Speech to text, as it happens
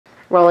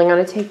Rolling on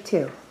a take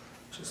two.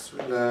 Just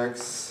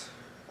relax.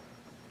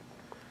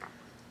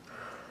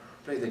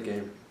 Play the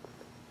game.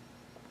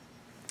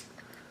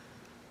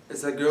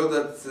 Is a girl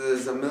that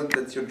is a milk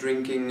that you're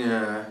drinking.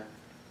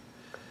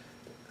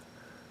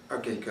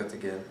 Okay, cut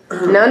again.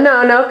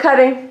 No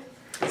cutting.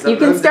 You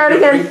can start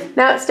again.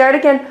 No, start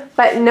again.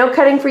 But no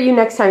cutting for you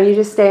next time. You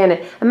just stay in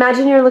it.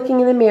 Imagine you're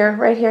looking in the mirror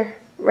right here.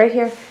 Right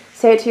here.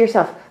 Say it to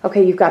yourself.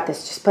 Okay, you've got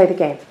this. Just play the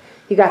game.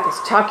 You got this.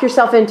 Talk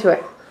yourself into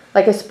it.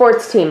 Like a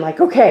sports team. Like,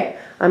 okay,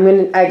 I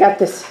got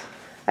this.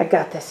 I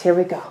got this. Here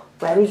we go.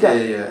 Ready, go.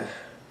 Yeah.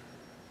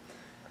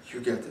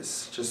 You get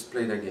this. Just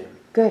play the game.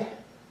 Good.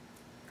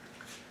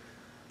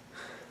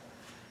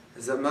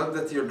 Is that milk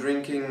that you're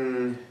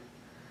drinking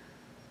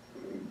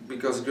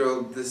because,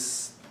 girl,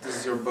 this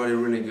is your body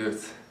really good?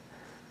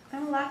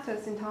 I'm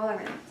lactose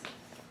intolerant.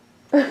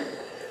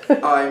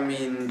 I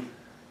mean,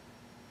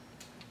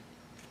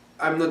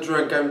 I'm not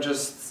drunk. I'm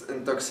just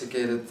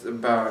intoxicated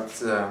by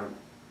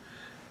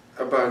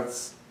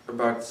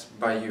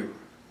you.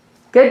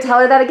 Good. Tell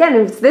her that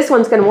again. This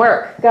one's going to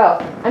work. Go.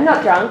 I'm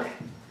not drunk.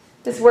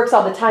 This works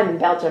all the time in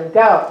Belgium.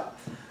 Go.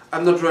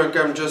 I'm not drunk.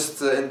 I'm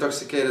just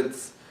intoxicated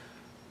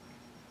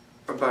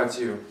about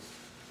you.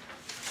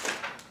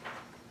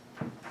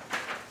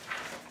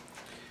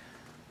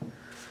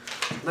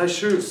 Nice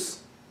shoes.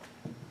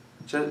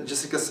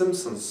 Jessica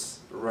Simpson's,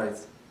 right?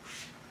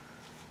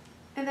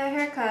 And that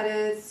haircut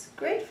is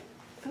great.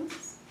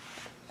 Oops.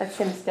 That's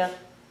him still.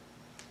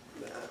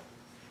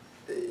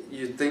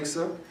 You think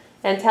so?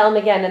 And tell him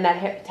again, and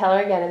tell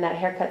her again, and that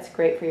haircut's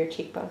great for your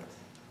cheekbones.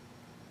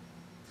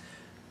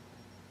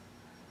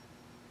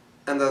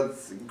 And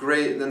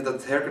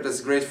that haircut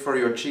is great for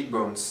your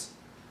cheekbones.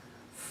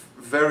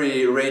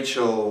 Very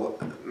Rachel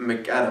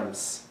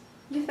McAdams.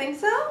 You think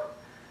so?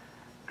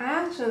 I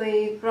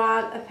actually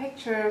brought a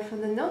picture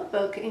from The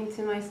Notebook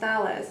into my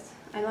stylist.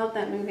 I love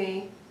that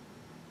movie.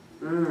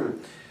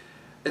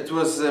 It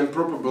was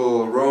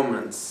Improbable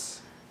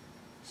Romance.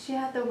 She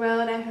had the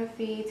world at her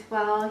feet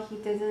while he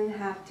doesn't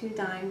have two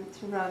dimes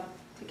to rub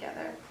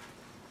together.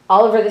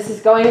 Oliver, this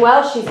is going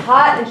well. She's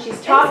hot and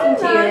she's talking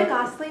to you. Isn't Ryan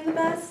Gosling the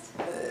best?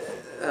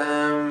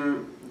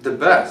 The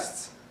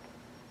best.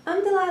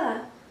 I'm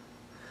Delilah.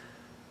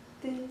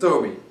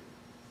 Toby.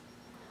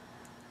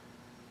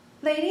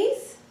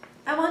 Ladies,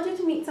 I want you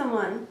to meet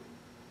someone.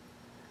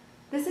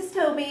 This is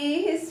Toby.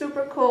 He's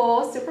super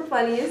cool, super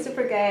funny, and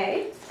super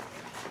gay.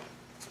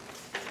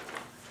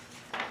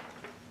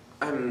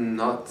 I'm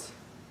not.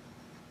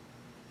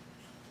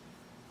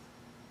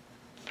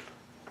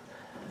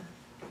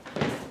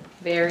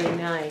 Very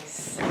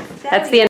nice. That's the end.